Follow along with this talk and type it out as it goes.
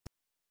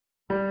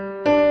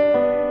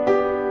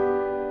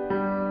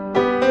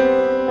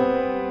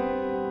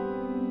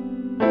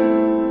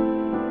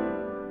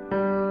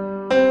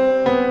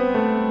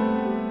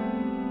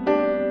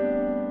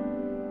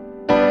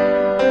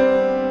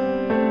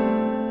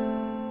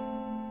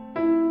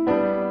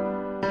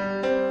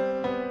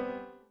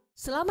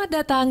Selamat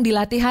datang di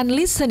latihan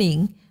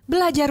listening,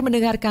 belajar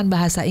mendengarkan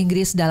bahasa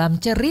Inggris dalam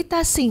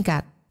cerita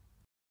singkat.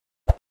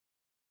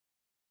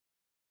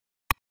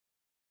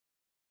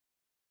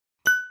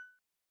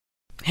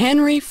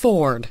 Henry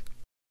Ford.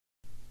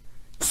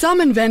 Some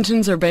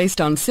inventions are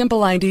based on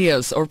simple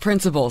ideas or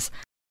principles.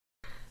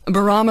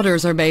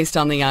 Barometers are based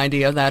on the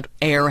idea that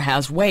air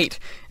has weight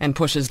and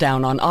pushes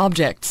down on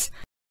objects.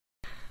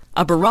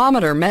 A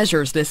barometer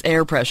measures this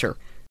air pressure.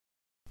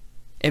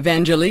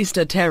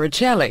 Evangelista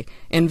Torricelli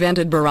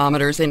invented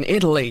barometers in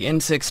Italy in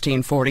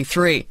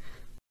 1643.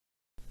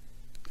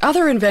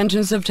 Other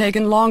inventions have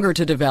taken longer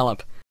to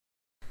develop.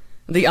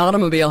 The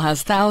automobile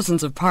has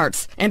thousands of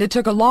parts, and it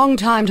took a long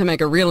time to make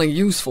a really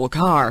useful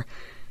car.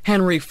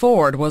 Henry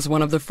Ford was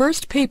one of the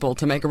first people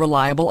to make a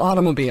reliable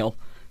automobile.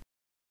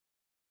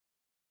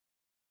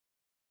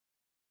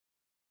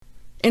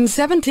 In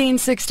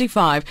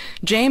 1765,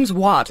 James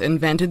Watt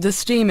invented the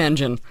steam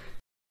engine.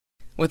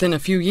 Within a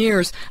few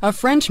years, a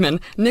Frenchman,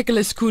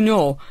 Nicolas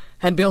Cugnot,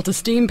 had built a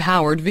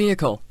steam-powered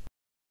vehicle.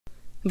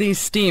 These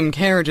steam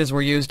carriages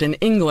were used in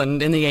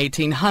England in the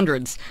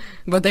 1800s,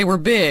 but they were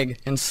big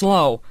and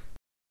slow.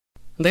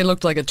 They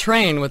looked like a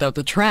train without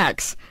the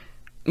tracks.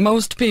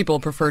 Most people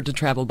preferred to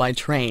travel by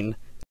train.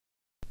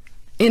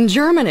 In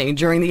Germany,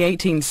 during the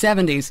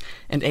 1870s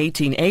and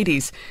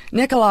 1880s,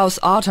 Nikolaus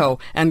Otto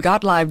and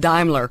Gottlieb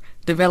Daimler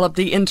developed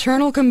the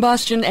internal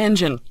combustion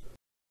engine.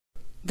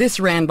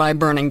 This ran by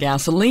burning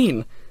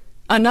gasoline.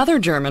 Another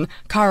German,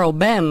 Karl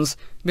Benz,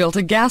 built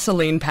a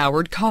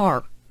gasoline-powered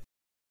car.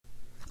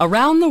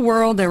 Around the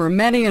world there were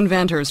many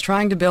inventors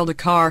trying to build a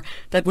car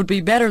that would be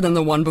better than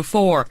the one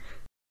before.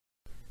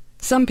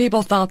 Some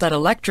people thought that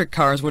electric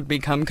cars would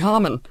become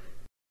common.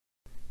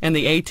 In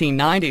the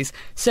 1890s,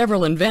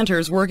 several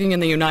inventors working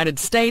in the United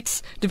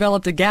States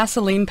developed a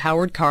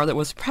gasoline-powered car that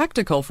was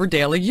practical for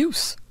daily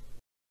use.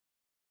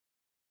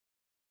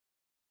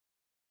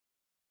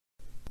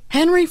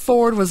 Henry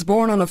Ford was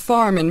born on a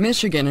farm in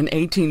Michigan in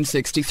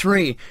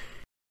 1863.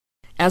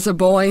 As a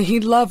boy, he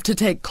loved to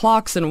take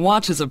clocks and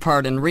watches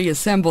apart and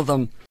reassemble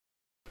them.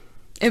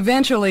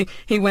 Eventually,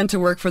 he went to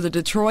work for the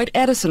Detroit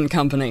Edison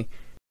Company.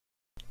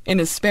 In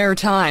his spare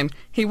time,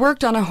 he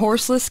worked on a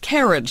horseless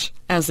carriage,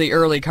 as the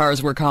early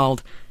cars were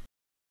called.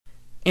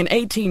 In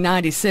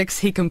 1896,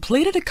 he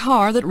completed a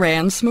car that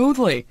ran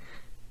smoothly.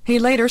 He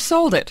later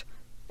sold it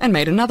and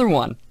made another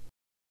one.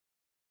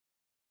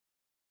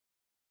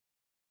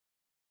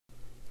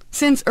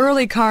 Since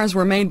early cars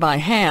were made by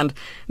hand,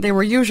 they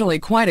were usually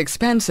quite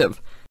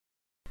expensive.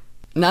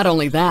 Not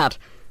only that,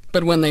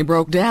 but when they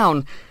broke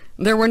down,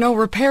 there were no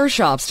repair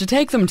shops to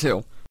take them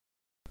to.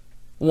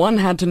 One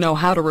had to know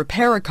how to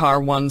repair a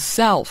car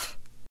oneself.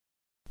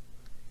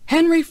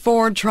 Henry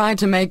Ford tried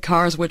to make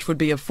cars which would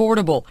be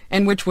affordable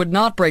and which would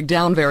not break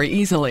down very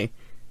easily.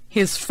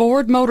 His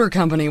Ford Motor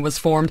Company was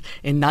formed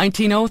in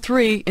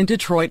 1903 in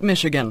Detroit,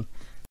 Michigan.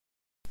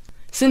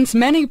 Since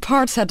many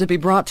parts had to be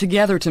brought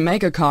together to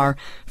make a car,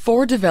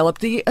 Ford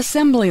developed the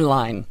assembly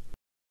line.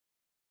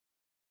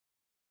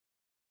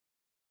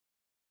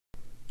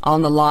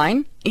 On the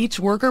line, each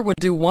worker would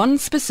do one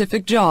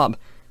specific job.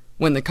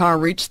 When the car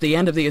reached the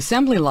end of the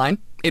assembly line,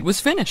 it was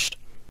finished.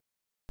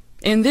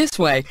 In this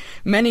way,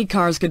 many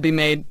cars could be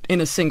made in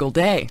a single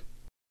day.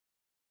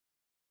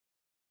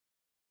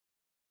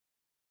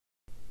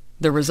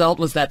 The result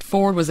was that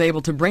Ford was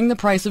able to bring the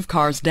price of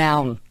cars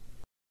down.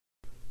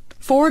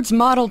 Ford's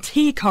Model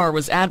T car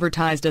was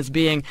advertised as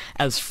being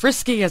as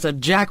frisky as a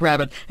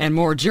jackrabbit and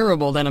more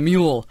durable than a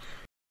mule.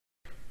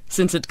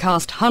 Since it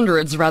cost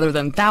hundreds rather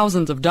than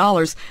thousands of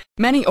dollars,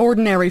 many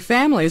ordinary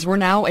families were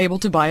now able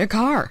to buy a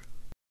car.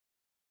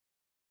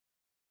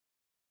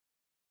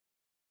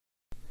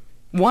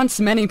 Once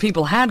many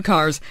people had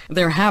cars,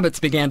 their habits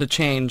began to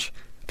change.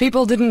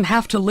 People didn't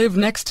have to live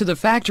next to the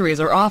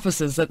factories or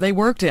offices that they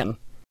worked in.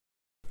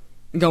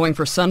 Going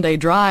for Sunday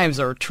drives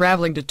or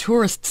traveling to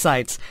tourist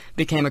sites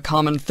became a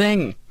common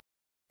thing.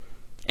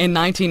 In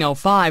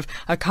 1905,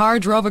 a car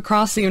drove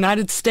across the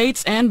United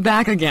States and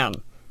back again.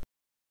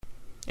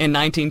 In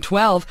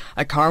 1912,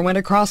 a car went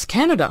across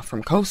Canada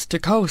from coast to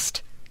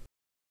coast.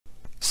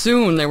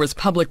 Soon there was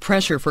public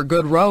pressure for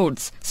good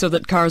roads so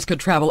that cars could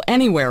travel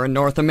anywhere in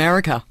North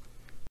America.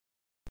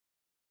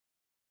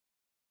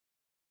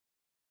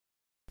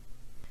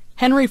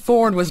 Henry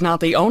Ford was not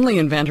the only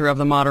inventor of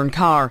the modern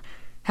car.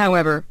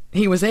 However,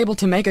 he was able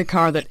to make a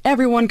car that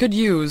everyone could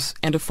use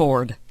and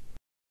afford.